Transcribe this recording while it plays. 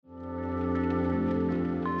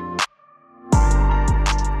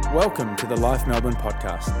Welcome to the Life Melbourne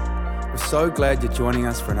podcast. We're so glad you're joining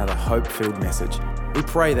us for another hope-filled message. We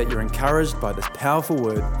pray that you're encouraged by this powerful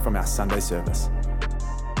word from our Sunday service.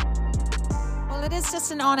 Well, it is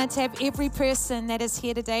just an honour to have every person that is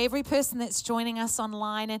here today, every person that's joining us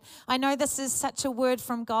online. And I know this is such a word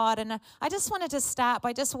from God. And I just wanted to start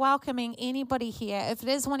by just welcoming anybody here. If it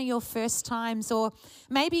is one of your first times, or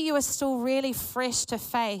maybe you are still really fresh to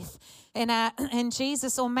faith in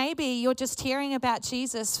Jesus, or maybe you're just hearing about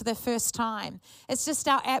Jesus for the first time. It's just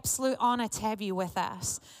our absolute honor to have you with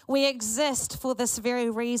us. We exist for this very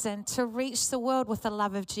reason, to reach the world with the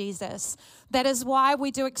love of Jesus. That is why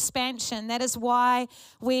we do expansion. That is why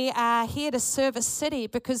we are here to serve a city,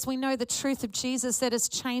 because we know the truth of Jesus that has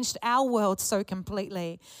changed our world so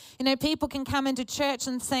completely. You know, people can come into church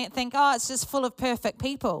and think, oh, it's just full of perfect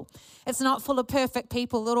people. It's not full of perfect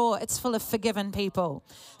people at all. It's full of forgiven people.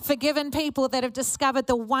 Forgiven people that have discovered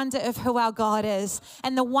the wonder of who our God is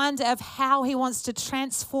and the wonder of how He wants to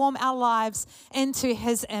transform our lives into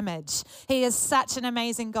His image. He is such an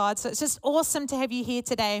amazing God. So it's just awesome to have you here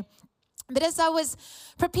today. But as I was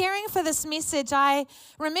preparing for this message, I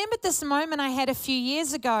remembered this moment I had a few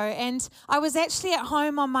years ago, and I was actually at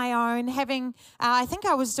home on my own having, I think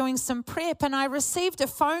I was doing some prep, and I received a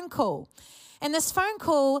phone call. And this phone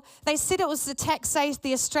call, they said it was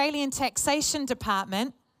the Australian Taxation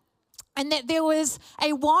Department, and that there was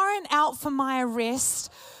a warrant out for my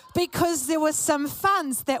arrest because there were some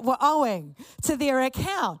funds that were owing to their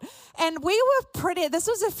account. And this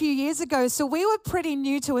was a few years ago, so we were pretty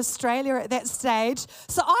new to Australia at that stage.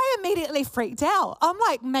 So I immediately freaked out. I'm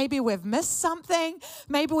like, maybe we've missed something.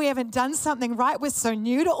 Maybe we haven't done something right. We're so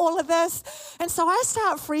new to all of this. And so I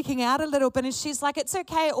start freaking out a little bit, and she's like, it's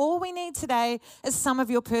okay. All we need today is some of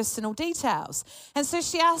your personal details. And so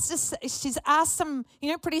she's asked some,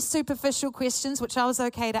 pretty superficial questions, which I was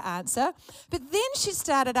okay to answer. But then she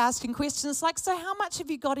started asking questions like, so how much have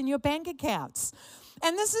you got in your bank accounts?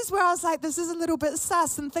 And this is where I was like, this is a little bit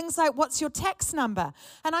sus, and things like, what's your tax number?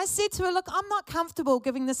 And I said to her, look, I'm not comfortable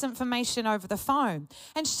giving this information over the phone.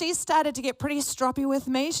 And she started to get pretty stroppy with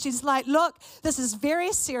me. She's like, look, this is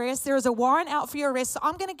very serious. There is a warrant out for your arrest, so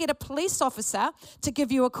I'm going to get a police officer to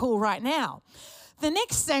give you a call right now. The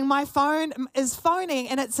next thing, my phone is phoning,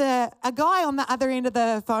 and it's a guy on the other end of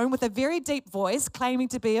the phone with a very deep voice claiming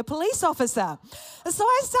to be a police officer. So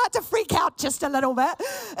I start to freak out just a little bit.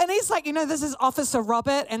 And he's like, this is Officer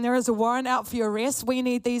Robert, and there is a warrant out for your arrest. We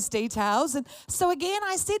need these details. And so again,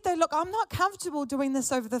 I said, though, look, I'm not comfortable doing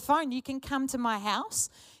this over the phone. You can come to my house,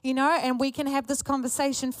 and we can have this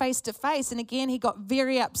conversation face to face. And again, he got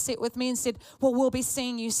very upset with me and said, well, we'll be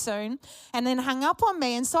seeing you soon. And then hung up on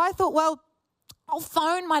me. And so I thought, well, I'll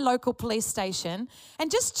phone my local police station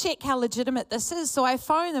and just check how legitimate this is. So I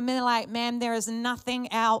phone them and they're like, ma'am, there is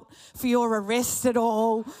nothing out for your arrest at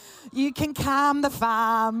all. You can calm the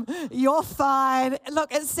farm. You're fine.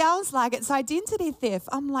 Look, it sounds like it's identity theft.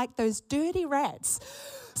 I'm like, those dirty rats.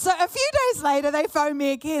 So a few days later, they phone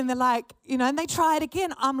me again. They're like, and they try it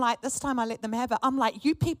again. I'm like, this time I let them have it. I'm like,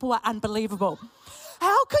 you people are unbelievable.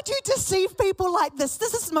 How could you deceive people like this?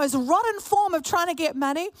 This is the most rotten form of trying to get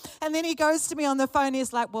money. And then he goes to me on the phone.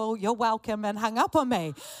 He's like, well, you're welcome, and hung up on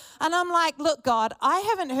me. And I'm like, look, God, I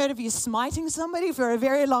haven't heard of you smiting somebody for a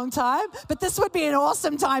very long time, but this would be an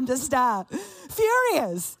awesome time to start.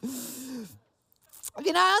 Furious. As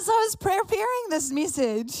I was preparing this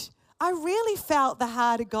message, I really felt the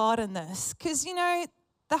heart of God in this. Because,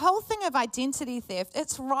 the whole thing of identity theft,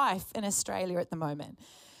 it's rife in Australia at the moment.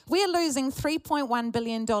 We're losing $3.1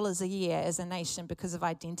 billion a year as a nation because of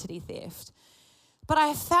identity theft. But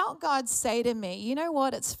I felt God say to me, you know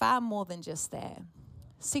what? It's far more than just that.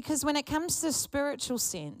 See, because when it comes to the spiritual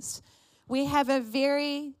sense, we have a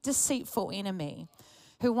very deceitful enemy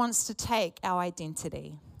who wants to take our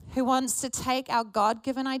identity, who wants to take our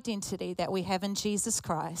God-given identity that we have in Jesus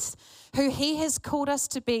Christ, who He has called us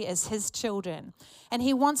to be as His children. And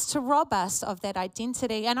He wants to rob us of that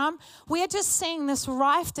identity. And we're just seeing this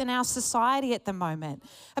rife in our society at the moment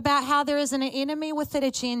about how there is an enemy with an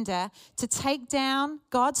agenda to take down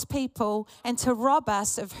God's people and to rob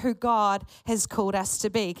us of who God has called us to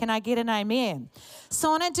be. Can I get an amen? So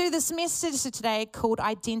I want to do this message today called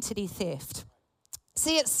Identity Theft.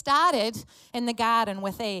 See, it started in the garden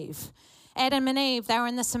with Eve. Adam and Eve, they were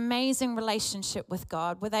in this amazing relationship with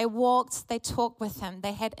God where they walked, they talked with Him,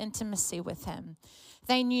 they had intimacy with Him.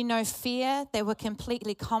 They knew no fear. They were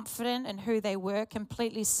completely confident in who they were,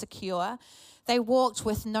 completely secure. They walked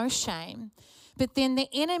with no shame. But then the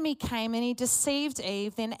enemy came and he deceived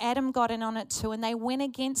Eve. Then Adam got in on it too, and they went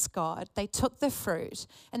against God. They took the fruit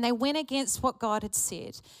and they went against what God had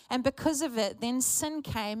said. And because of it, then sin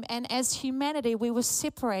came, and as humanity, we were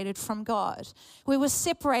separated from God. We were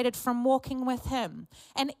separated from walking with Him.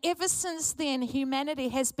 And ever since then, humanity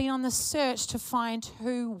has been on the search to find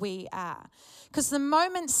who we are. Because the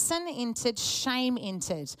moment sin entered, shame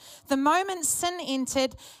entered. The moment sin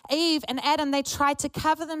entered, Eve and Adam, they tried to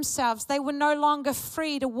cover themselves. They were no longer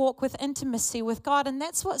free to walk with intimacy with God. And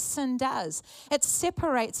that's what sin does. It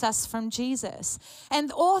separates us from Jesus. And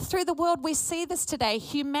all through the world, we see this today.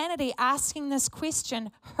 Humanity asking this question,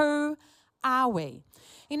 who are we?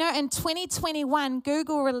 You know, in 2021,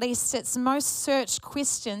 Google released its most searched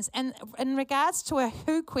questions. And in regards to a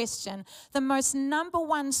who question, the most number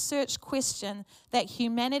one search question that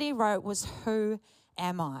humanity wrote was, who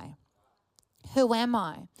am I? Who am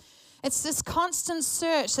I? It's this constant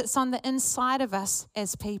search that's on the inside of us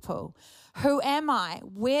as people. Who am I?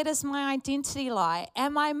 Where does my identity lie?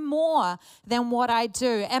 Am I more than what I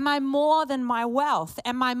do? Am I more than my wealth?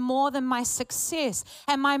 Am I more than my success?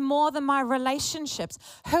 Am I more than my relationships?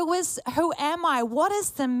 Who am I? What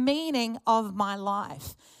is the meaning of my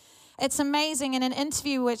life? It's amazing. In an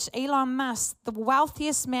interview which Elon Musk, the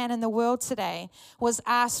wealthiest man in the world today, was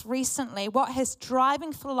asked recently what his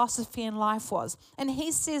driving philosophy in life was. And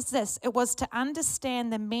he says this: it was to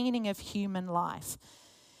understand the meaning of human life.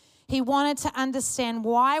 He wanted to understand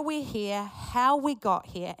why we're here, how we got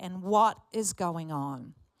here, and what is going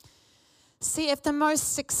on. See, if the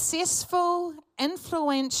most successful,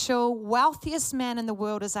 influential, wealthiest man in the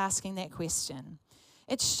world is asking that question,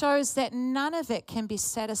 it shows that none of it can be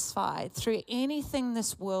satisfied through anything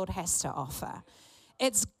this world has to offer.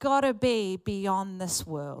 It's got to be beyond this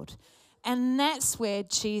world. And that's where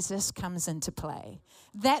Jesus comes into play.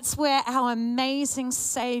 That's where our amazing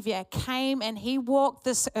Savior came, and He walked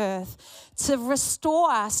this earth to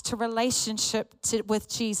restore us to relationship with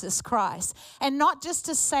Jesus Christ. And not just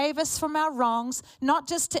to save us from our wrongs, not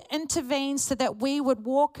just to intervene so that we would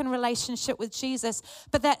walk in relationship with Jesus,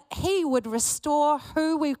 but that He would restore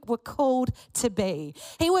who we were called to be.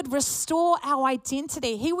 He would restore our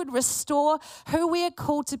identity. He would restore who we are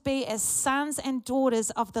called to be as sons and daughters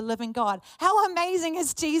of the living God. How amazing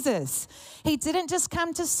is Jesus? He didn't just come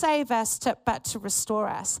to save us, but to restore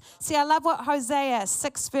us. See, I love what Hosea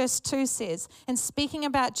 6 verse 2 says. And speaking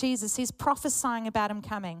about Jesus, he's prophesying about Him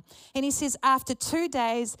coming. And he says, after 2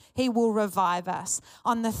 days, He will revive us.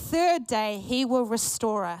 On the third day, He will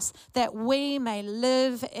restore us, that we may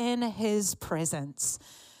live in His presence.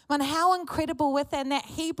 And how incredible with that. And that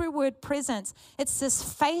Hebrew word presence, it's this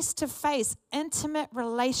face-to-face, intimate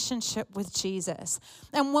relationship with Jesus.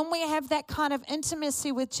 And when we have that kind of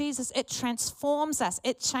intimacy with Jesus, it transforms us.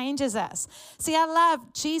 It changes us. See, I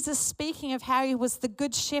love Jesus speaking of how He was the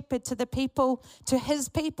good shepherd to the people, to His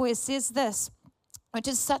people. He says this, which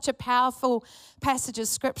is such a powerful passage of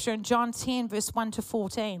scripture in John 10, verse 1 to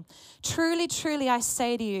 14. Truly, truly, I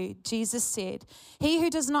say to you, Jesus said, he who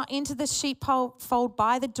does not enter the sheepfold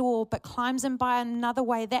by the door, but climbs in by another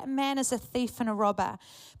way, that man is a thief and a robber.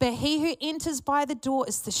 But he who enters by the door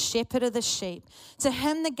is the shepherd of the sheep. To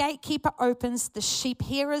him the gatekeeper opens, the sheep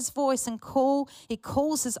hear his voice and he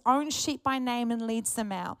calls his own sheep by name and leads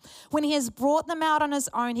them out. When he has brought them out on his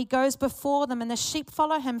own, he goes before them, and the sheep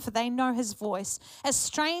follow him, for they know his voice. A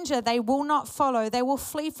stranger they will not follow. They will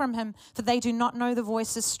flee from him, for they do not know the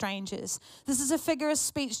voice of strangers. This is a figure of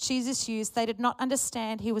speech Jesus used. They did not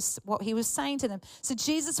understand what he was saying to them. So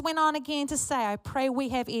Jesus went on again to say, I pray we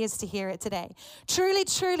have ears to hear it today. Truly,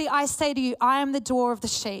 truly, I say to you, I am the door of the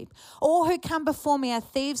sheep. All who come before me are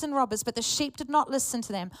thieves and robbers, but the sheep did not listen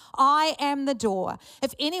to them. I am the door.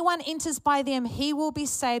 If anyone enters by them, he will be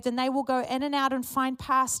saved, and they will go in and out and find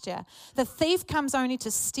pasture. The thief comes only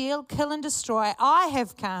to steal, kill, and destroy. I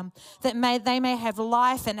have come that they may have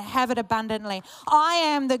life and have it abundantly. I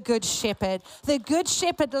am the good shepherd. The good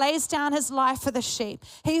shepherd lays down his life for the sheep.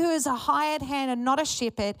 He who is a hired hand and not a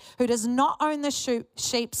shepherd, who does not own the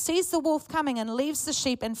sheep, sees the wolf coming and leaves the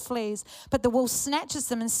sheep and flees. But the wolf snatches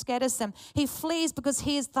them and scatters them. He flees because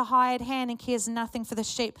he is the hired hand and cares nothing for the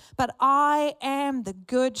sheep. But I am the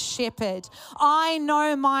good shepherd. I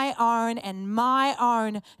know my own, and my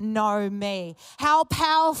own know me. How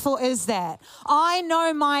powerful is that? I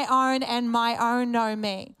know my own, and my own know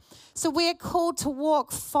me. So we are called to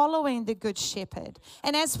walk following the good shepherd.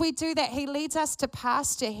 And as we do that, he leads us to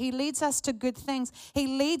pasture. He leads us to good things. He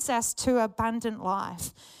leads us to abundant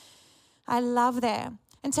life. I love that.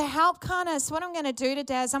 And to help so what I'm going to do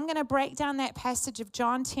today is I'm going to break down that passage of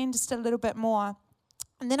John 10 just a little bit more.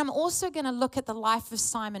 And then I'm also going to look at the life of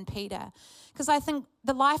Simon Peter, because I think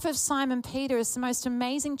the life of Simon Peter is the most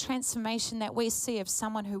amazing transformation that we see of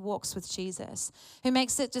someone who walks with Jesus, who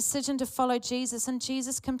makes that decision to follow Jesus, and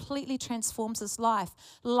Jesus completely transforms his life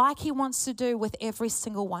like he wants to do with every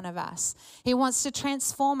single one of us. He wants to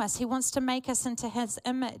transform us. He wants to make us into his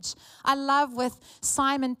image. I love with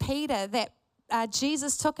Simon Peter that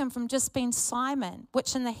Jesus took him from just being Simon,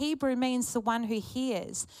 which in the Hebrew means the one who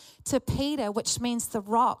hears, to Peter, which means the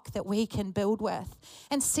rock that we can build with.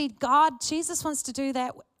 And see, Jesus wants to do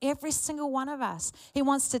that every single one of us. He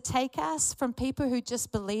wants to take us from people who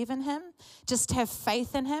just believe in him, just have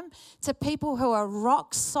faith in him, to people who are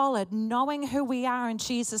rock solid, knowing who we are in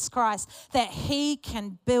Jesus Christ, that he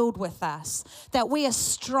can build with us, that we are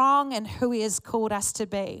strong in who he has called us to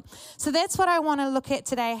be. So that's what I want to look at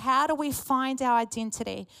today. How do we find our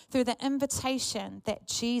identity? Through the invitation that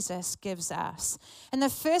Jesus gives us. And the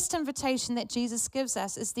first invitation that Jesus gives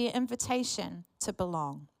us is the invitation to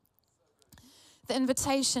belong. The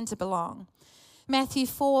invitation to belong. Matthew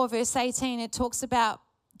 4, verse 18, it talks about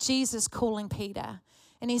Jesus calling Peter.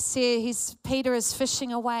 And he says, Peter is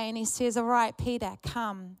fishing away, and he says, all right, Peter,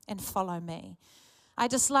 come and follow me. I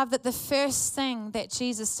just love that the first thing that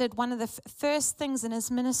Jesus did, one of the first things in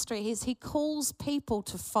his ministry is he calls people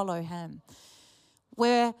to follow him.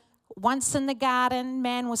 Where once in the garden,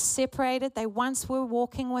 man was separated. They once were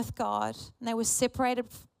walking with God, and they were separated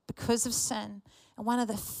because of sin. And one of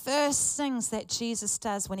the first things that Jesus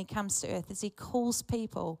does when he comes to earth is he calls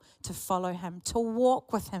people to follow him, to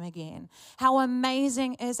walk with him again. How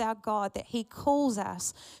amazing is our God that he calls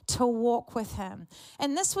us to walk with him.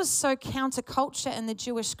 And this was so counterculture in the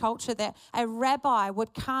Jewish culture that a rabbi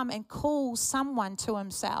would come and call someone to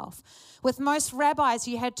himself. With most rabbis,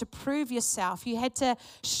 you had to prove yourself. You had to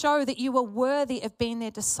show that you were worthy of being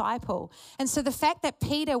their disciple. And so the fact that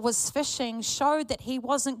Peter was fishing showed that he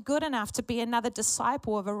wasn't good enough to be another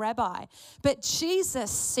disciple of a rabbi. But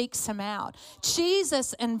Jesus seeks him out.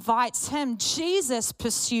 Jesus invites him. Jesus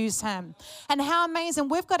pursues him. And how amazing.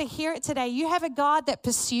 We've got to hear it today. You have a God that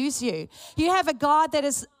pursues you. You have a God that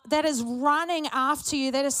is running after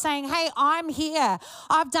you, that is saying, hey, I'm here.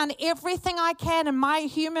 I've done everything I can, and my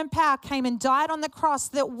human power came and died on the cross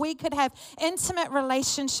that we could have intimate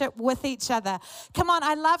relationship with each other. Come on,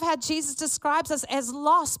 I love how Jesus describes us as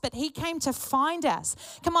lost, but he came to find us.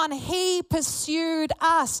 Come on, he pursued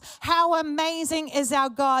us. How amazing is our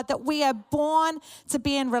God that we are born to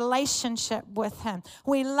be in relationship with him.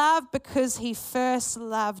 We love because he first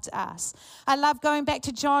loved us. I love going back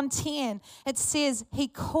to John 10. It says he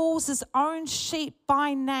calls his own sheep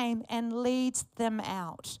by name and leads them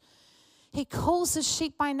out. He calls his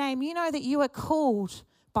sheep by name. You know that you are called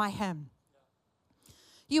by him.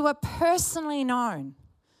 You are personally known,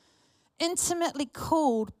 intimately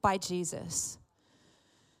called by Jesus.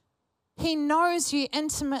 He knows you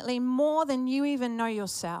intimately more than you even know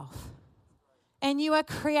yourself. And you are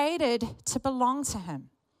created to belong to him.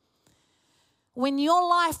 When your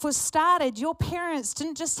life was started, your parents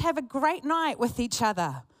didn't just have a great night with each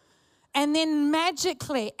other and then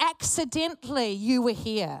magically, accidentally, you were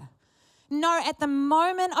here. No, at the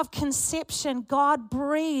moment of conception, God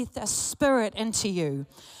breathed a spirit into you.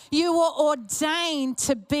 You were ordained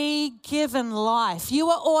to be given life. You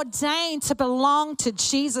were ordained to belong to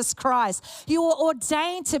Jesus Christ. You were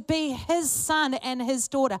ordained to be his son and his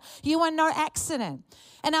daughter. You are no accident.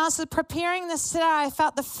 And as I was preparing this today, I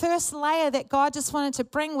felt the first layer that God just wanted to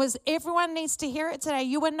bring was everyone needs to hear it today.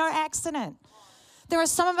 You were no accident. There are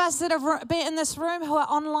some of us that have been in this room who are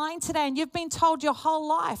online today, and you've been told your whole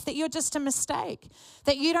life that you're just a mistake,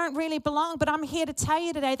 that you don't really belong. But I'm here to tell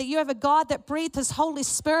you today that you have a God that breathed his Holy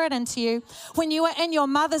Spirit into you when you were in your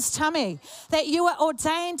mother's tummy, that you are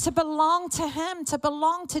ordained to belong to him, to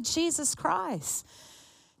belong to Jesus Christ,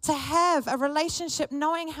 to have a relationship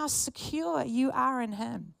knowing how secure you are in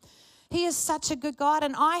him. He is such a good God,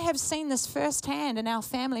 and I have seen this firsthand in our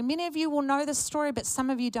family. Many of you will know this story, but some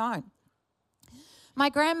of you don't. My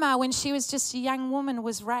grandma, when she was just a young woman,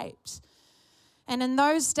 was raped. And in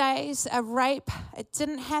those days, a rape, it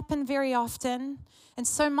didn't happen very often. And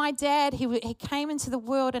so my dad, he came into the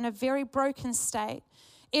world in a very broken state.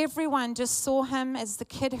 Everyone just saw him as the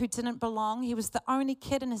kid who didn't belong. He was the only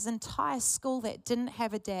kid in his entire school that didn't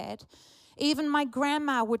have a dad. Even my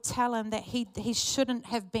grandma would tell him that he shouldn't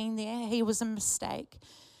have been there. He was a mistake.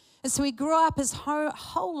 And so he grew up his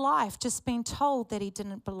whole life just being told that he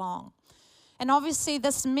didn't belong. And obviously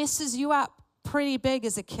this messes you up pretty big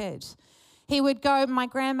as a kid. He would go, my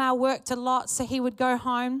grandma worked a lot, so he would go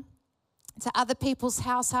home to other people's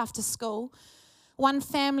house after school. One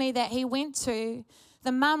family that he went to,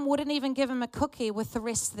 The mum wouldn't even give him a cookie with the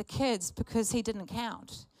rest of the kids because he didn't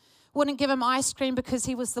count. Wouldn't give him ice cream because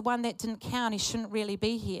he was the one that didn't count. He shouldn't really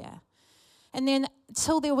be here. And then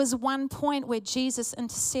till there was one point where Jesus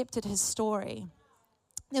intercepted his story.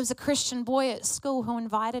 There was a Christian boy at school who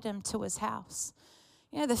invited him to his house.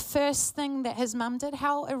 You know, the first thing that his mum did,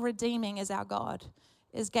 how redeeming is our God,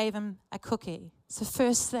 is gave him a cookie. It's the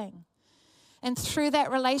first thing. And through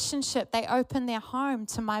that relationship, they opened their home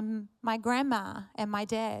to my grandma and my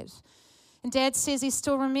dad. And Dad says he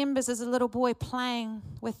still remembers as a little boy playing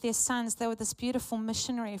with their sons. They were this beautiful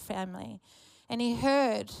missionary family. And he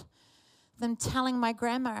heard them telling my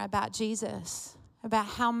grandma about Jesus, about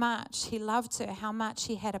how much he loved her, how much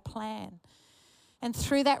he had a plan. And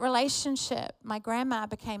through that relationship, my grandma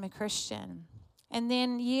became a Christian. And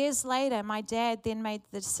then years later, my dad then made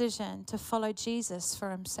the decision to follow Jesus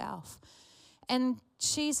for himself. And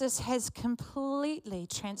Jesus has completely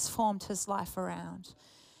transformed his life around.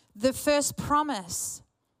 The first promise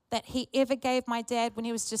that he ever gave my dad when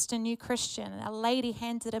he was just a new Christian, a lady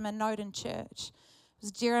handed him a note in church. It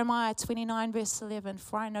was Jeremiah 29 verse 11,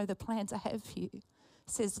 "For I know the plans I have for you,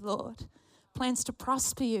 says the Lord. Plans to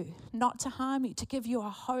prosper you, not to harm you, to give you a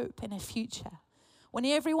hope and a future." When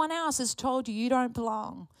everyone else has told you you don't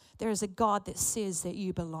belong, there is a God that says that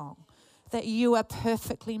you belong, that you are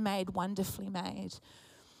perfectly made, wonderfully made.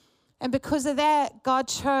 And because of that,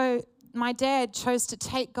 my dad chose to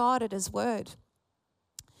take God at his word.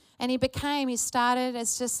 And he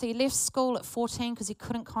left school at 14 because he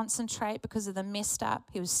couldn't concentrate because of the messed up.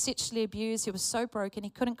 He was sexually abused. He was so broken, he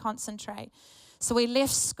couldn't concentrate. So he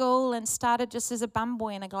left school and started just as a bum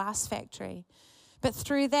boy in a glass factory. But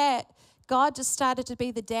through that, God just started to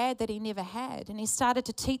be the dad that he never had. And he started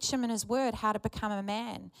to teach him in his word how to become a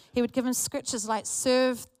man. He would give him scriptures like,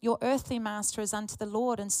 "Serve your earthly master as unto the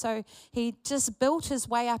Lord." And so he just built his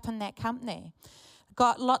way up in that company.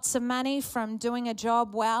 Got lots of money from doing a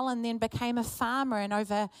job well, and then became a farmer, and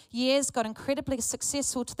over years got incredibly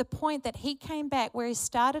successful to the point that he came back where he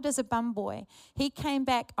started as a bum boy. He came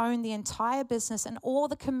back, owned the entire business and all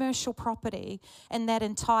the commercial property in that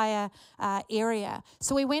entire area.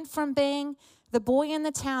 So he went from being the boy in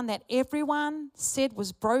the town that everyone said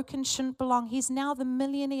was broken, shouldn't belong. He's now the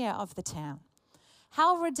millionaire of the town.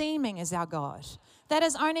 How redeeming is our God? That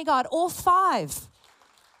is only God. All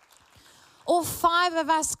five of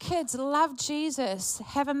us kids love Jesus,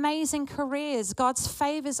 have amazing careers. God's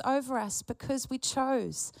favors over us because we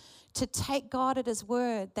chose to take God at his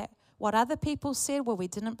word, that what other people said, well, we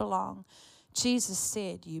didn't belong. Jesus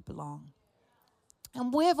said, you belong.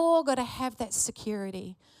 And we've all got to have that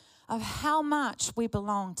security of how much we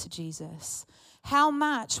belong to Jesus, how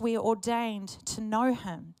much we are ordained to know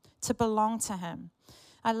him, to belong to him.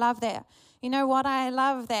 I love that. You know what? I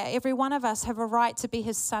love that every one of us have a right to be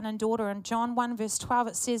his son and daughter. In John 1 verse 12,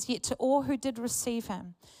 it says, "Yet to all who did receive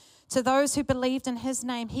him, to those who believed in his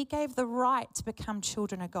name, he gave the right to become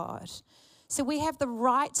children of God." So we have the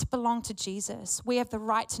right to belong to Jesus. We have the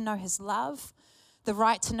right to know his love, the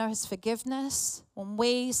right to know his forgiveness. When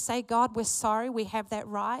we say, "God, we're sorry," we have that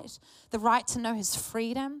right. The right to know his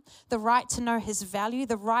freedom, the right to know his value,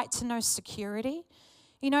 the right to know security.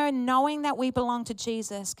 You know, knowing that we belong to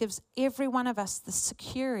Jesus gives every one of us the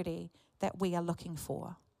security that we are looking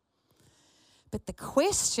for. But the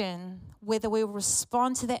question, whether we will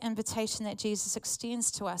respond to that invitation that Jesus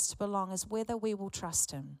extends to us to belong, is whether we will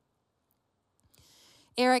trust him.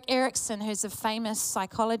 Erik Erikson, who's a famous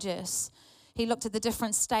psychologist, he looked at the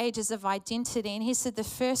different stages of identity, and he said the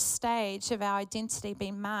first stage of our identity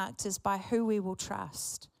being marked is by who we will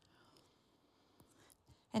trust.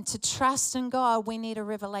 And to trust in God, we need a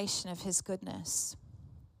revelation of his goodness.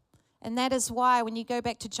 And that is why when you go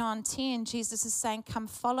back to John 10, Jesus is saying, "Come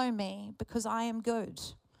follow me because I am good.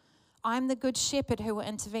 I'm the good shepherd who will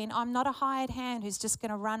intervene. I'm not a hired hand who's just going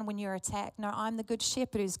to run when you're attacked. No, I'm the good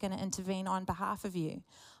shepherd who's going to intervene on behalf of you.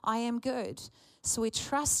 I am good." So we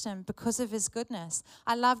trust him because of his goodness.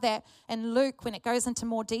 I love that in Luke, when it goes into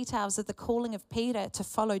more details of the calling of Peter to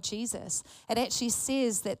follow Jesus, it actually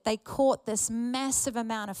says that they caught this massive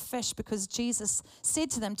amount of fish because Jesus said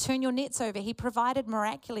to them, "Turn your nets over." He provided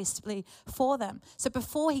miraculously for them. So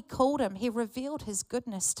before he called him, he revealed his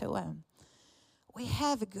goodness to him. We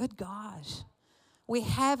have a good God. We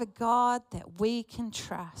have a God that we can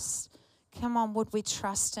trust. Come on, would we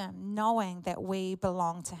trust him, knowing that we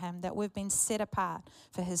belong to him, that we've been set apart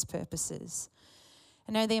for his purposes?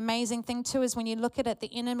 You know, the amazing thing too is when you look at it,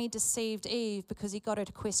 the enemy deceived Eve because he got her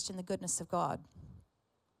to question the goodness of God.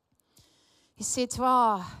 He said to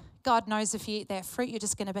her, God knows if you eat that fruit, you're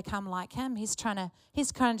just going to become like him. He's kind of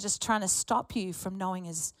just trying to stop you from knowing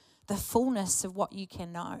the fullness of what you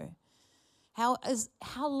can know. How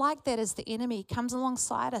like that is the enemy? He comes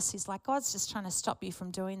alongside us. He's like, God's just trying to stop you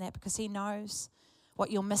from doing that because he knows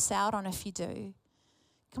what you'll miss out on if you do.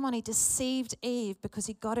 Come on, he deceived Eve because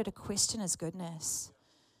he got her to question his goodness.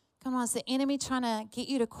 Come on, is the enemy trying to get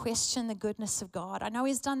you to question the goodness of God? I know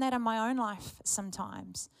he's done that in my own life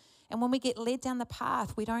sometimes. And when we get led down the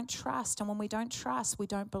path, we don't trust. And when we don't trust, we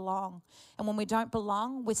don't belong. And when we don't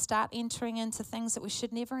belong, we start entering into things that we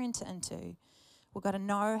should never enter into. We've got to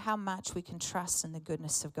know how much we can trust in the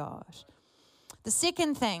goodness of God. The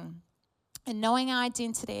second thing in knowing our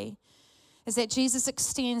identity is that Jesus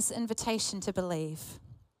extends the invitation to believe.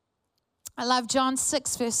 I love John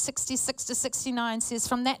 6, verse 66 to 69 says,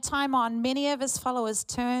 from that time on, many of his followers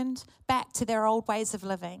turned back to their old ways of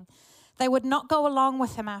living. They would not go along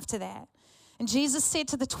with him after that. And Jesus said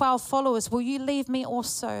to the 12 followers, will you leave me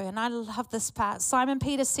also? And I love this part. Simon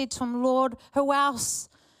Peter said to him, Lord, who else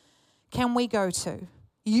can we go to?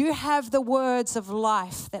 You have the words of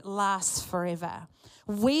life that last forever.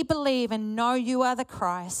 We believe and know you are the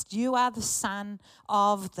Christ. You are the Son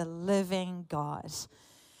of the living God.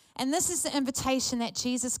 And this is the invitation that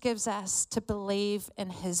Jesus gives us to believe in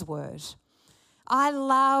his word. I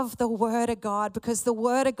love the word of God because the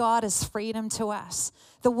word of God is freedom to us.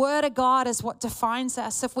 The word of God is what defines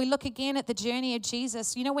us. If we look again at the journey of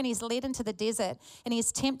Jesus, you know, when he's led into the desert and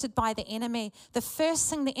he's tempted by the enemy, the first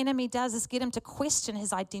thing the enemy does is get him to question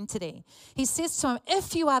his identity. He says to him,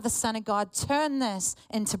 if you are the Son of God, turn this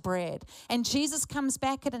into bread. And Jesus comes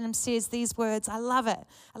back at him and says these words. I love it.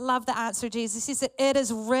 I love the answer of Jesus. He says that it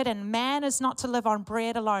is written, man is not to live on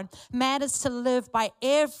bread alone. Man is to live by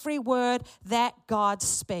every word that God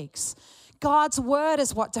speaks. God's word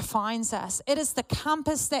is what defines us. It is the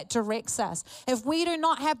compass that directs us. If we do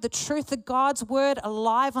not have the truth of God's word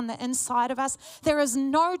alive on the inside of us, there is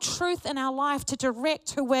no truth in our life to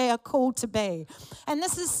direct who we are called to be. And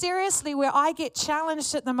this is seriously where I get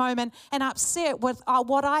challenged at the moment and upset with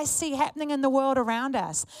what I see happening in the world around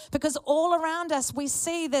us. Because all around us we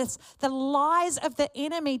see this, the lies of the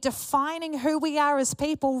enemy defining who we are as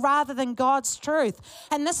people rather than God's truth.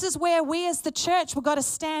 And this is where we as the church, we've got to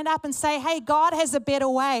stand up and say, hey, God has a better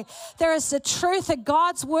way. There is the truth of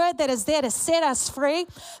God's word that is there to set us free,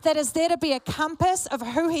 that is there to be a compass of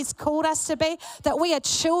who he's called us to be, that we are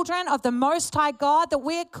children of the Most High God, that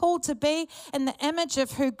we are called to be in the image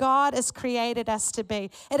of who God has created us to be.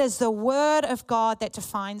 It is the word of God that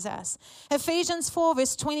defines us. Ephesians 4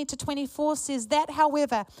 verse 20 to 24 says that,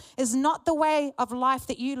 however, is not the way of life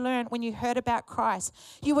that you learned when you heard about Christ.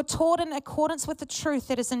 You were taught in accordance with the truth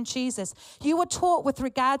that is in Jesus. You were taught with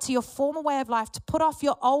regard to your former way of life to put off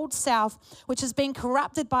your old self, which has been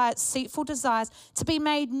corrupted by its deceitful desires, to be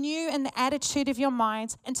made new in the attitude of your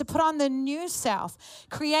minds, and to put on the new self,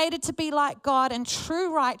 created to be like God in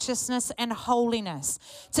true righteousness and holiness.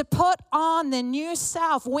 To put on the new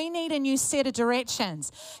self, we need a new set of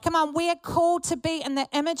directions. Come on, we are called to be in the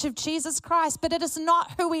image of Jesus Christ, but it is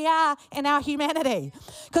not who we are in our humanity.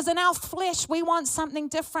 Because in our flesh, we want something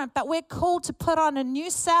different, but we're called to put on a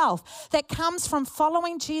new self that comes from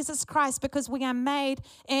following Jesus Christ, because we are made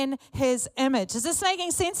in his image. Is this making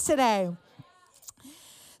sense today?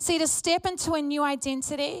 See, to step into a new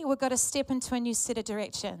identity, we've got to step into a new set of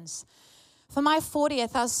directions. For my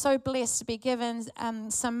 40th, I was so blessed to be given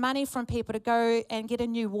some money from people to go and get a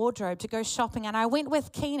new wardrobe, to go shopping. And I went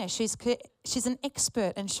with Kina. She's an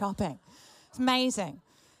expert in shopping. It's amazing.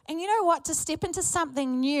 And you know what? To step into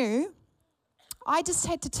something new, I just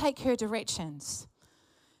had to take her directions.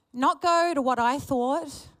 Not go to what I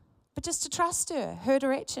thought, but just to trust her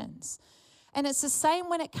directions. And it's the same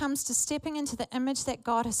when it comes to stepping into the image that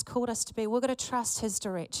God has called us to be. We're going to trust his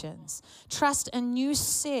directions. Trust a new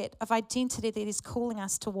set of identity that he's calling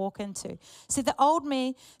us to walk into. See, the old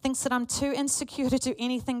me thinks that I'm too insecure to do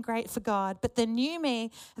anything great for God. But the new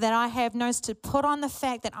me that I have knows to put on the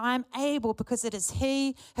fact that I'm able because it is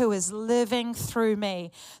he who is living through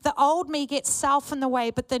me. The old me gets self in the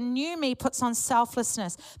way, but the new me puts on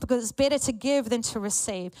selflessness because it's better to give than to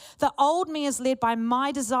receive. The old me is led by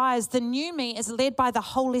my desires. The new me is led by the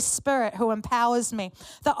Holy Spirit who empowers me.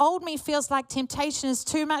 The old me feels like temptation is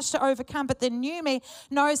too much to overcome, but the new me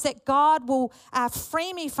knows that God will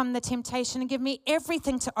free me from the temptation and give me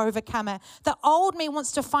everything to overcome it. The old me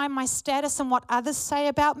wants to find my status in what others say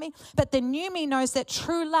about me, but the new me knows that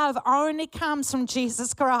true love only comes from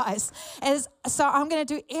Jesus Christ. So I'm going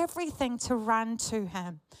to do everything to run to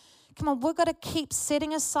him. Come on, we've got to keep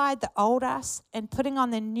setting aside the old us and putting on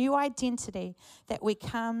the new identity that we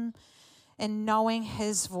come in knowing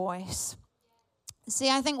his voice. See,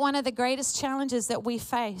 I think one of the greatest challenges that we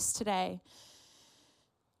face today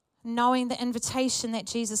knowing the invitation that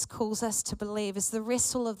Jesus calls us to believe is the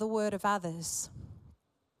wrestle of the word of others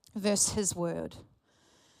versus his word.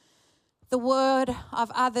 The word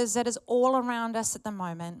of others that is all around us at the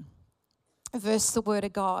moment versus the word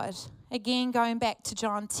of God. Again, going back to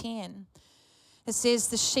John 10, it says,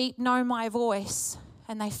 the sheep know my voice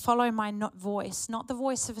and they follow my voice, not the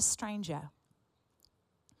voice of a stranger.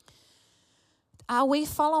 Are we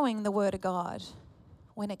following the word of God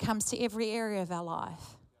when it comes to every area of our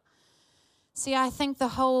life? See, I think the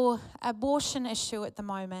whole abortion issue at the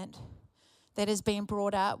moment that is being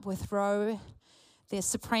brought up with Roe, the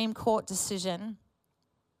Supreme Court decision,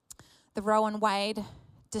 the Roe and Wade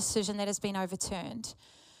decision that has been overturned.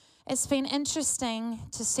 It's been interesting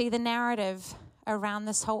to see the narrative around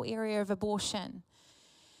this whole area of abortion.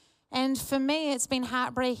 And for me, it's been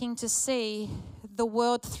heartbreaking to see the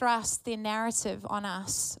world thrust their narrative on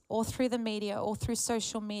us, or through the media, or through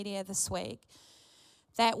social media this week,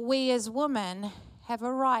 that we as women have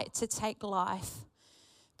a right to take life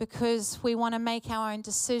because we want to make our own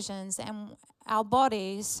decisions and our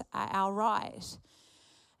bodies are our right.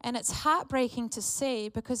 And it's heartbreaking to see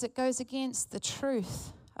because it goes against the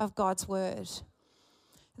truth of God's word.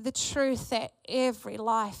 The truth that every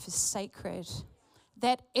life is sacred,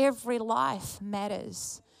 that every life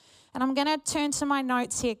matters. And I'm going to turn to my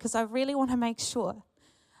notes here because I really want to make sure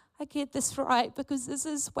I get this right because this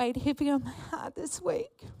is weighed heavy on my heart this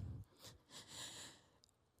week.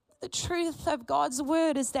 The truth of God's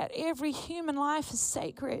word is that every human life is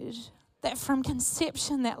sacred, that from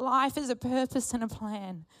conception that life is a purpose and a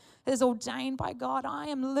plan. It is ordained by God. I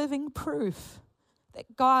am living proof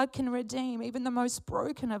that God can redeem even the most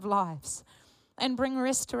broken of lives and bring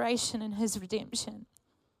restoration in his redemption.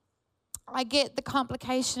 I get the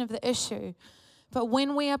complication of the issue, but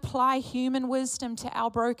when we apply human wisdom to our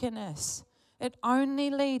brokenness, it only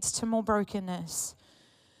leads to more brokenness.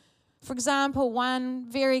 For example, one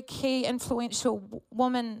very key influential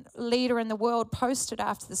woman leader in the world posted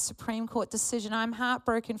after the Supreme Court decision, "I'm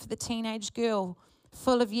heartbroken for the teenage girl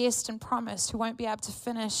full of yes and promise who won't be able to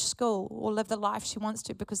finish school or live the life she wants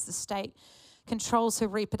to because the state controls her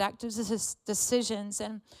reproductive decisions."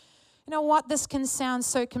 And you know what? This can sound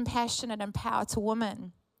so compassionate and power to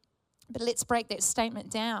women, but let's break that statement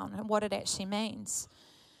down and what it actually means.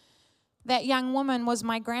 That young woman was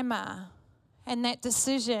my grandma, and that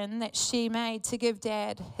decision that she made to give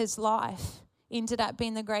Dad his life ended up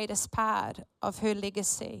being the greatest part of her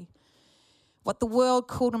legacy. What the world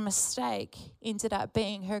called a mistake ended up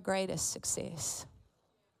being her greatest success.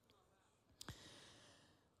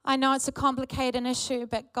 I know it's a complicated issue,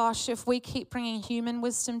 but gosh, if we keep bringing human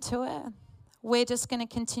wisdom to it, we're just going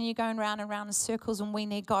to continue going round and round in circles, and we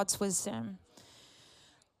need God's wisdom.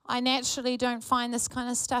 I naturally don't find this kind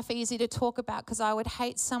of stuff easy to talk about because I would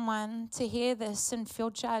hate someone to hear this and feel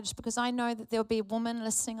judged, because I know that there'll be a woman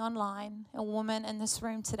listening online, a woman in this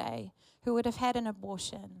room today who would have had an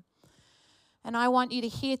abortion. And I want you to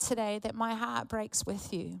hear today that my heart breaks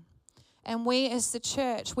with you. And we as the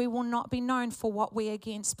church, we will not be known for what we're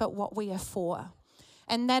against, but what we are for.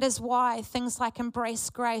 And that is why things like Embrace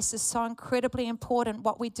Grace is so incredibly important.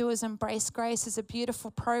 What we do is Embrace Grace is a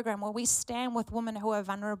beautiful program where we stand with women who are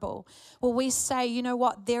vulnerable, where we say, you know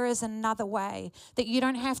what, there is another way, that you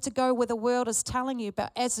don't have to go where the world is telling you,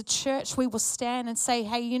 but as a church, we will stand and say,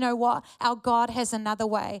 hey, you know what, our God has another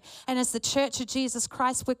way. And as the Church of Jesus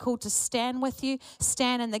Christ, we're called to stand with you,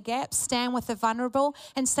 stand in the gap, stand with the vulnerable,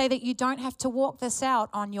 and say that you don't have to walk this out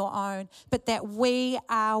on your own, but that we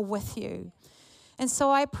are with you. And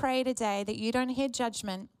so I pray today that you don't hear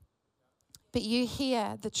judgment, but you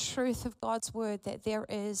hear the truth of God's word, that there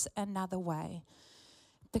is another way.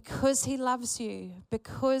 Because he loves you,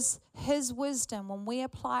 because his wisdom, when we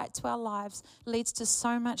apply it to our lives, leads to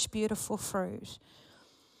so much beautiful fruit.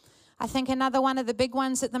 I think another one of the big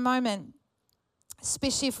ones at the moment,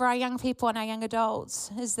 especially for our young people and our young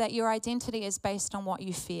adults, is that your identity is based on what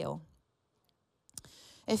you feel.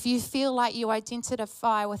 If you feel like you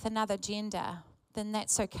identify with another gender, then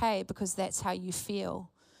that's okay, because that's how you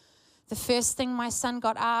feel. The first thing my son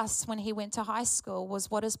got asked when he went to high school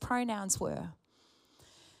was what his pronouns were.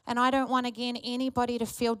 And I don't want, again, anybody to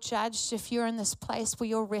feel judged if you're in this place where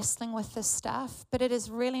you're wrestling with this stuff. But it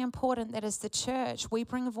is really important that as the church, we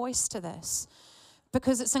bring a voice to this.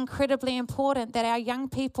 Because it's incredibly important that our young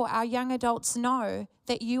people, our young adults know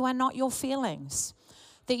that you are not your feelings,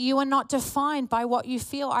 that you are not defined by what you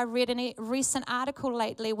feel. I read a recent article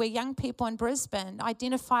lately where young people in Brisbane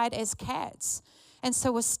identified as cats. And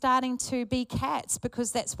so we're starting to be cats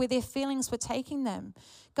because that's where their feelings were taking them.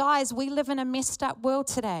 Guys, we live in a messed up world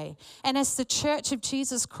today. And as the church of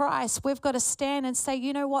Jesus Christ, we've got to stand and say,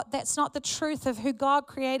 you know what? That's not the truth of who God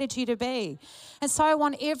created you to be. And so I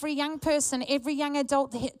want every young person, every young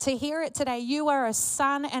adult to hear it today. You are a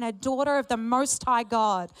son and a daughter of the Most High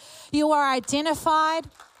God. You are identified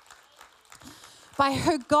by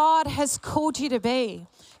who God has called you to be.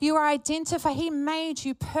 You are identified. He made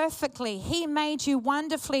you perfectly. He made you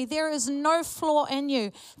wonderfully. There is no flaw in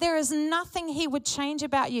you. There is nothing He would change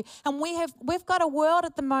about you. And we've got a world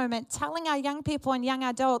at the moment telling our young people and young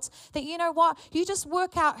adults that, you know what, you just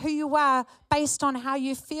work out who you are based on how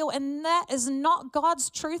you feel. And that is not God's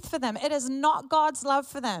truth for them. It is not God's love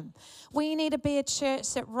for them. We need to be a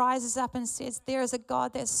church that rises up and says, there is a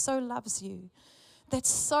God that so loves you, that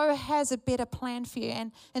so has a better plan for you.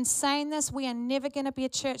 And in saying this, we are never going to be a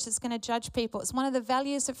church that's going to judge people. It's one of the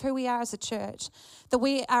values of who we are as a church, that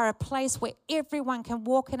we are a place where everyone can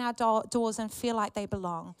walk in our doors and feel like they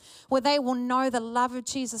belong, where they will know the love of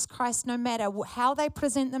Jesus Christ no matter how they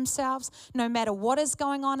present themselves, no matter what is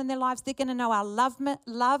going on in their lives. They're going to know our love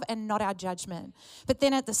and not our judgment. But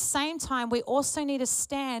then at the same time, we also need to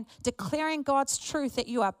stand declaring God's truth, that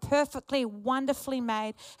you are perfectly, wonderfully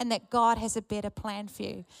made, and that God has a better plan for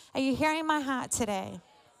you. Are you hearing my heart today?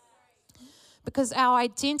 Because our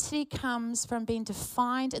identity comes from being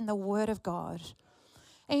defined in the Word of God.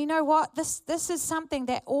 And you know what? This is something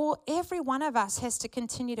that every one of us has to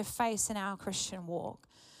continue to face in our Christian walk.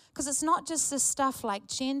 Because it's not just this stuff like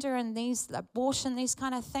gender and these abortion, these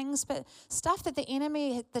kind of things, but stuff that the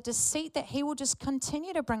enemy, the deceit that he will just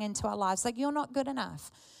continue to bring into our lives. Like, you're not good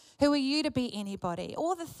enough. Who are you to be anybody?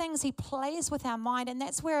 All the things he plays with our mind. And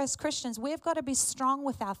that's where, as Christians, we've got to be strong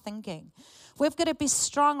with our thinking. We've got to be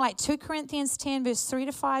strong, like 2 Corinthians 10, verse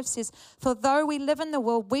 3-5 says, for though we live in the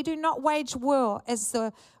world, we do not wage war as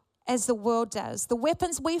the world does. The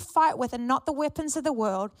weapons we fight with are not the weapons of the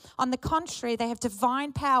world. On the contrary, they have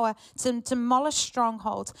divine power to demolish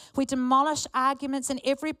strongholds. We demolish arguments and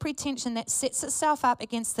every pretension that sets itself up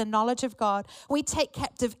against the knowledge of God. We take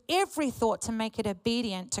captive every thought to make it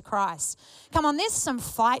obedient to Christ. Come on, there's some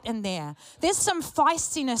fight in there. There's some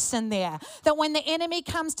feistiness in there, that when the enemy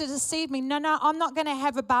comes to deceive me, no, I'm not going to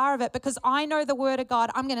have a bar of it, because I know the Word of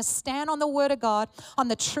God. I'm going to stand on the Word of God, on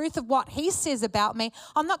the truth of what He says about me.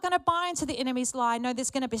 I'm not going to buy into the enemy's lie. No,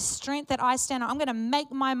 there's going to be strength that I stand on. I'm going to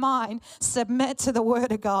make my mind submit to the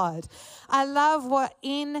Word of God. I love what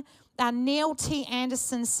Neil T.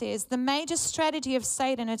 Anderson says. The major strategy of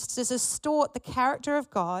Satan is to distort the character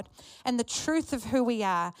of God and the truth of who we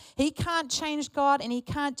are. He can't change God, and he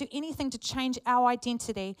can't do anything to change our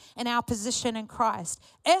identity and our position in Christ.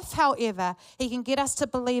 If, however, he can get us to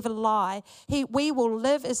believe a lie, we will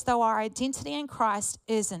live as though our identity in Christ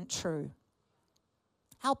isn't true.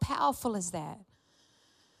 How powerful is that?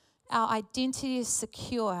 Our identity is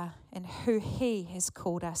secure in who He has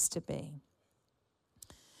called us to be.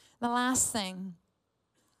 The last thing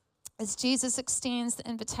is Jesus extends the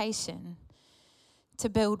invitation to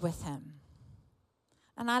build with Him.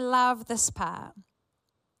 And I love this part.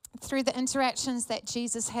 Through the interactions that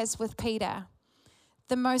Jesus has with Peter,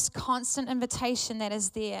 the most constant invitation that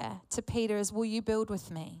is there to Peter is, will you build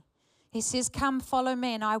with me? He says, come follow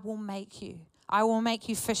me and I will make you. I will make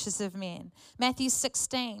you fishers of men. Matthew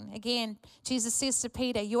 16, again, Jesus says to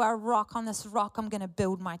Peter, you are a rock. On this rock, I'm going to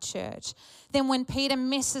build my church. Then when Peter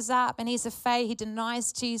messes up and he's afraid, he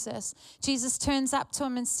denies Jesus. Jesus turns up to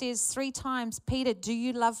him and says 3 times, Peter, do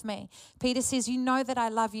you love me? Peter says, you know that I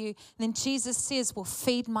love you. And then Jesus says, well,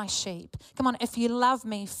 feed my sheep. Come on, if you love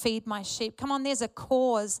me, feed my sheep. Come on, there's a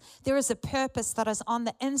cause. There is a purpose that is on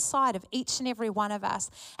the inside of each and every one of us.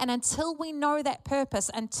 And until we know that purpose,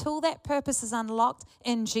 until that purpose is unlocked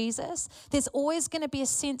in Jesus, there's always going to be a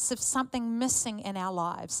sense of something missing in our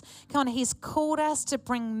lives. Come on, He's called us to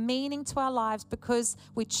bring meaning to our lives because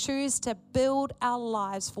we choose to build our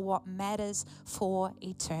lives for what matters for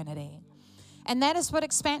eternity. And that is what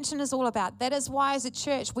expansion is all about. That is why as a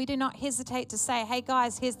church, we do not hesitate to say, hey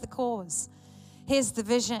guys, here's the cause. Here's the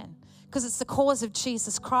vision. Because it's the cause of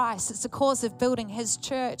Jesus Christ. It's the cause of building His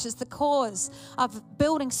church. It's the cause of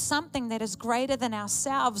building something that is greater than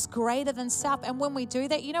ourselves, greater than self. And when we do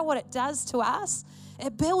that, you know what it does to us?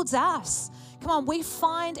 It builds us. Come on, we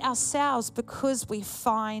find ourselves because we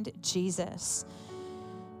find Jesus.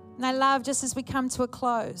 And I love, just as we come to a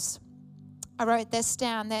close, I wrote this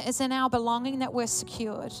down. That is in our belonging that we're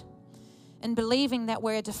secured, in believing that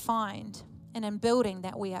we're defined, and in building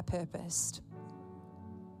that we are purposed.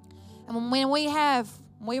 And when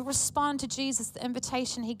we respond to Jesus, the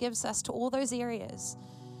invitation He gives us to all those areas,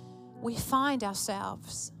 we find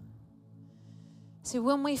ourselves. So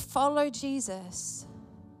when we follow Jesus,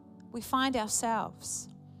 we find ourselves.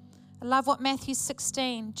 I love what Matthew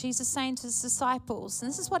 16, Jesus saying to his disciples, and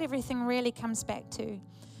this is what everything really comes back to.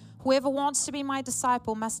 Whoever wants to be my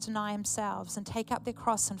disciple must deny themselves and take up their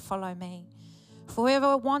cross and follow me. For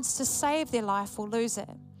whoever wants to save their life will lose it.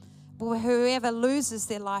 But whoever loses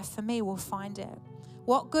their life for me will find it.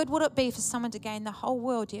 What good would it be for someone to gain the whole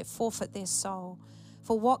world yet forfeit their soul?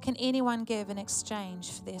 For what can anyone give in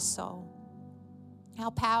exchange for their soul? How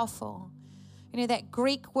powerful. You know, that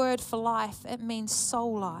Greek word for life, it means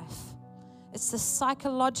soul life. It's the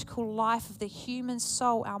psychological life of the human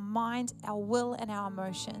soul, our mind, our will, and our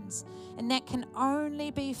emotions. And that can only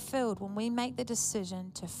be filled when we make the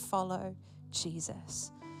decision to follow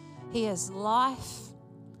Jesus. He is life,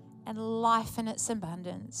 and life in its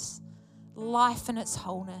abundance, life in its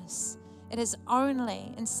wholeness. It is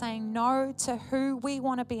only in saying no to who we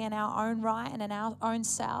want to be in our own right and in our own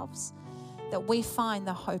selves that we find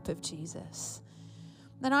the hope of Jesus.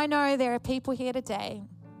 And I know there are people here today,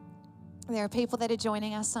 there are people that are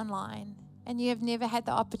joining us online, and you have never had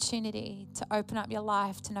the opportunity to open up your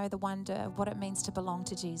life to know the wonder of what it means to belong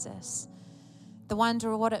to Jesus. The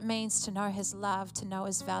wonder of what it means to know his love, to know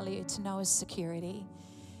his value, to know his security.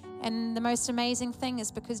 And the most amazing thing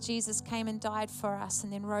is because Jesus came and died for us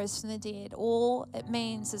and then rose from the dead, all it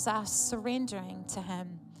means is us surrendering to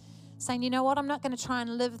him. Saying, you know what, I'm not going to try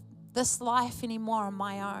and live this life anymore on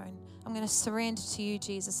my own. I'm going to surrender to you,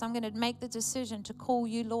 Jesus. I'm going to make the decision to call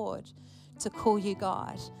you Lord, to call you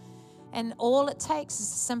God. And all it takes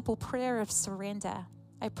is a simple prayer of surrender,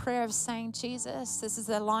 a prayer of saying, Jesus, this is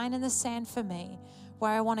a line in the sand for me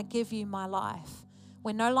where I want to give you my life.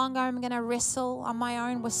 Where no longer I'm going to wrestle on my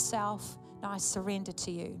own with self. No, I surrender to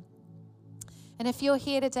you. And if you're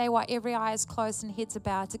here today while every eye is closed and heads are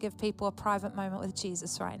bowed, to give people a private moment with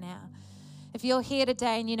Jesus right now. If you're here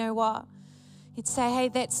today and you know what, you'd say, hey,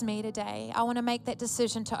 that's me today. I want to make that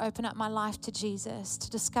decision to open up my life to Jesus, to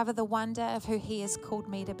discover the wonder of who he has called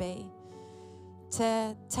me to be,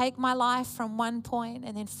 to take my life from one point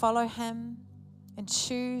and then follow him and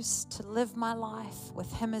choose to live my life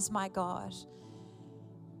with him as my God.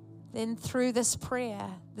 Then through this prayer,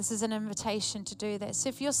 this is an invitation to do that. So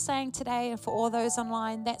if you're saying today, and for all those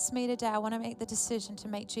online, that's me today, I want to make the decision to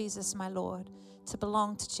make Jesus my Lord, to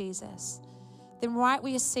belong to Jesus. Then right where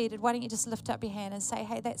you're seated, why don't you just lift up your hand and say,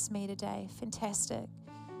 hey, that's me today. Fantastic.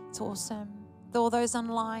 It's awesome. All those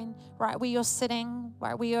online, right where you're sitting,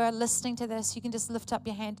 right where you're listening to this, you can just lift up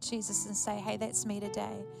your hand to Jesus and say, hey, that's me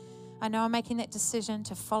today. I know I'm making that decision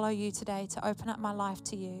to follow you today, to open up my life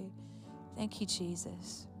to you. Thank you,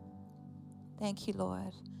 Jesus. Thank you,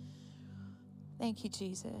 Lord. Thank you,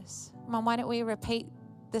 Jesus. Mom, why don't we repeat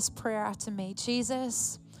this prayer after me?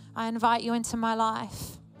 Jesus, I invite you into my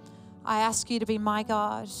life. I ask you to be my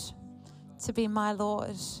God, to be my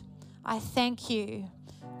Lord. I thank you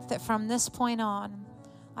that from this point on,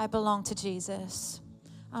 I belong to Jesus.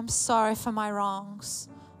 I'm sorry for my wrongs.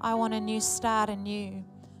 I want a new start anew.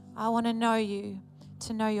 I want to know you,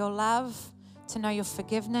 to know your love, to know your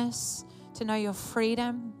forgiveness, to know your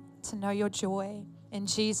freedom, to know your joy. In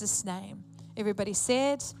Jesus' name. Everybody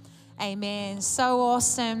said, amen. So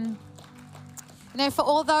awesome. You know, for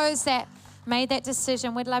all those that made that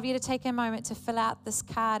decision, we'd love you to take a moment to fill out this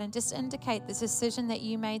card and just indicate the decision that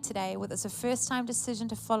you made today, whether it's a first-time decision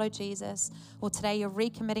to follow Jesus or today you're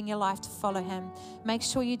recommitting your life to follow him. Make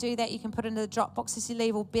sure you do that. You can put it into the drop box as you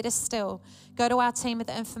leave, or better still, go to our team at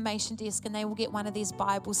the information desk and they will get one of these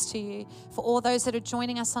Bibles to you. For all those that are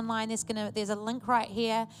joining us online, there's a link right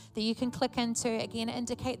here that you can click into. Again,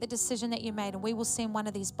 indicate the decision that you made and we will send one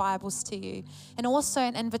of these Bibles to you. And also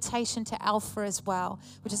an invitation to Alpha as well,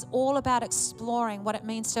 which is all about exploring what it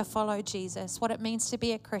means to follow Jesus, what it means to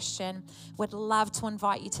be a Christian. Would love to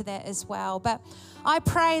invite you to that as well. But I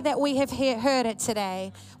pray that we have heard it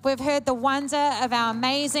today. We've heard the wonder of our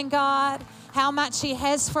amazing God, how much he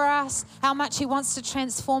has for us, how much he wants to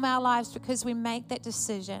transform our lives because we make that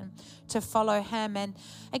decision to follow him. And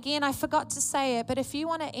again, I forgot to say it, but if you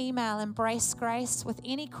want to email Embrace Grace with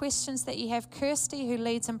any questions that you have, Kirsty, who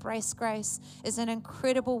leads Embrace Grace, is an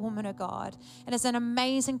incredible woman of God and is an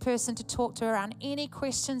amazing person to talk to around any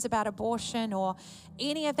questions about abortion or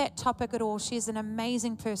any of that topic at all. She's an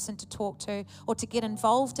amazing person to talk to or to get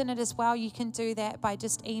involved in it as well. You can do that by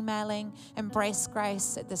just emailing Embrace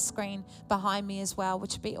Grace at the screen behind me as well,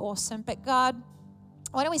 which would be awesome. But God,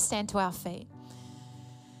 why don't we stand to our feet?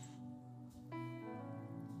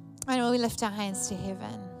 And we lift our hands to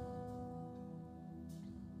heaven.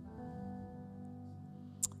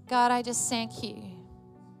 God, I just thank you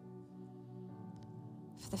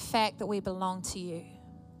for the fact that we belong to you.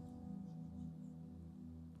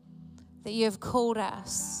 that you have called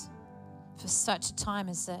us for such a time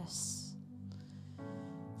as this,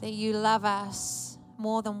 that you love us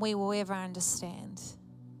more than we will ever understand,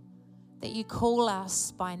 that you call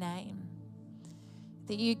us by name,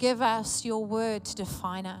 that you give us your word to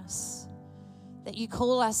define us, that you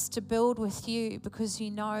call us to build with you because you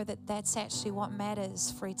know that that's actually what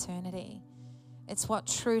matters for eternity. It's what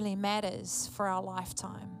truly matters for our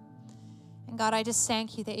lifetime. And God, I just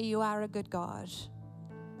thank you that you are a good God,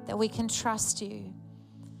 that we can trust you.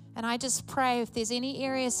 And I just pray if there's any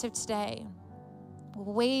areas of today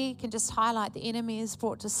where we can just highlight the enemy has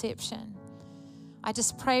brought deception, I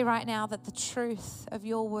just pray right now that the truth of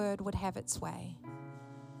your word would have its way.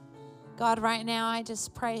 God, right now I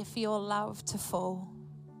just pray for your love to fall,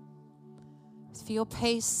 for your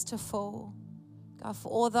peace to fall. God, for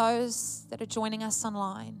all those that are joining us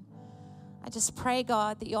online, I just pray,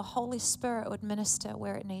 God, that your Holy Spirit would minister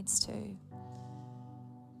where it needs to.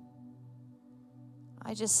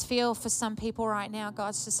 I just feel for some people right now,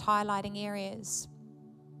 God's just highlighting areas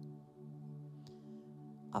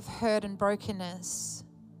of hurt and brokenness.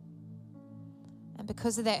 And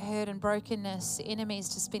because of that hurt and brokenness, the enemy's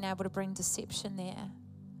just been able to bring deception there.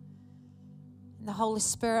 And the Holy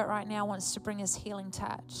Spirit right now wants to bring his healing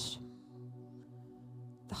touch.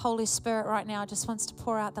 The Holy Spirit right now just wants to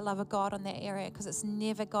pour out the love of God on that area, because it's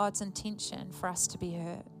never God's intention for us to be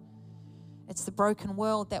hurt. It's the broken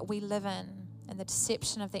world that we live in and the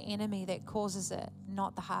deception of the enemy that causes it,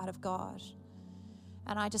 not the heart of God.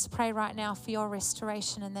 And I just pray right now for your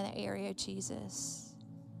restoration in that area, Jesus.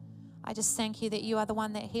 I just thank you that you are the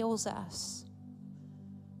one that heals us,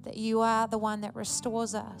 that you are the one that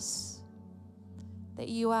restores us, that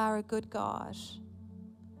you are a good God.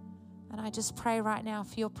 And I just pray right now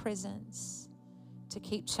for your presence to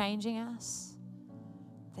keep changing us,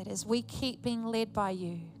 that as we keep being led by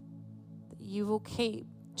you, that you will keep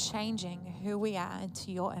changing who we are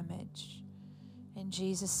into your image. In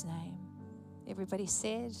Jesus' name. Everybody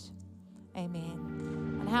said,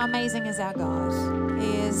 amen. And how amazing is our God?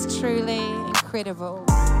 He is truly incredible.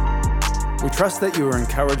 We trust that you are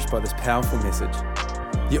encouraged by this powerful message.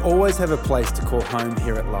 You always have a place to call home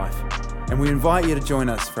here at Life, and we invite you to join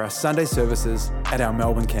us for our Sunday services at our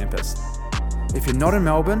Melbourne campus. If you're not in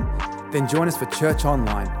Melbourne, then join us for church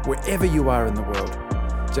online wherever you are in the world.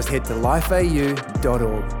 Just head to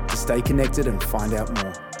lifeau.org to stay connected and find out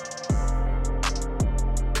more.